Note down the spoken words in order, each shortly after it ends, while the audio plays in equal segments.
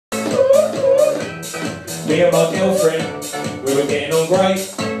Me and my girlfriend, we were getting on great.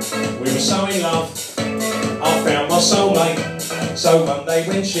 We were so in love, I found my soulmate. So one day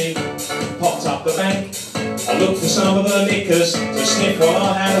when she popped up the bank, I looked for some of her knickers to sniff while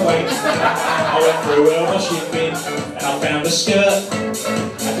I had a wank. I went through her washing bin and I found a skirt,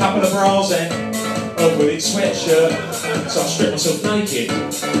 a couple of bras and a hooded sweatshirt. So I stripped myself naked,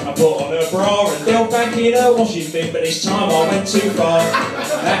 I put on her bra and delved back in her washing bin. But this time I went too far.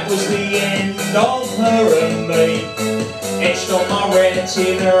 That was the end of her and me. Etched on my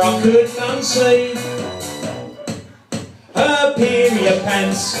retina I could unsee. Her period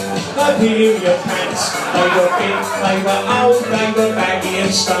pants, her period pants. They were big, they were old, they were baggy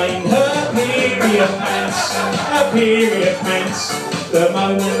and stained. Her period pants, her period pants. The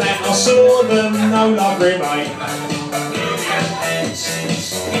moment that I saw them, no love remained. Period pants,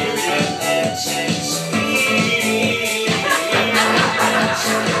 period pants, period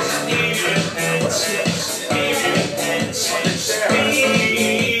pants, period pants, period pants,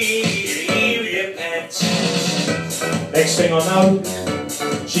 period pants. Next thing I know,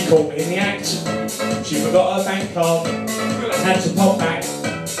 she caught me in the act. She forgot her bank card, had to pop back.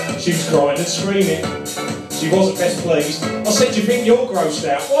 She was crying and screaming, she wasn't best pleased. I said, do you think you're grossed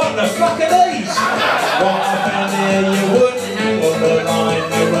out? What the fuck are these? What I found here, you wouldn't hang on the line.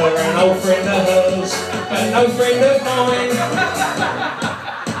 They were an old friend of hers, but no friend of mine.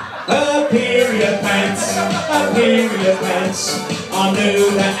 Her period pants, her period pants. I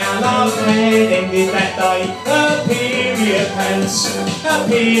knew that our love had ended that day. Her period pants, her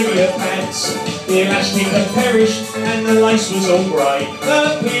period pants. The elastic had perished and the lace was all grey.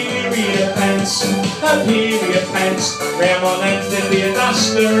 Her period pants, her period pants. Round my legs there'd be a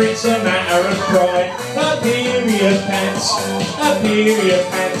duster, it's a matter of pride. Her period pants, her period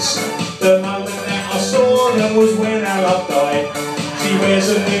pants. The moment that I saw them was when our love died. She wears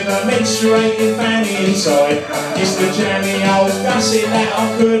them with a menstruating fanny inside. It's the jammy old gusset that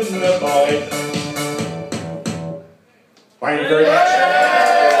I couldn't abide. Thank you very much.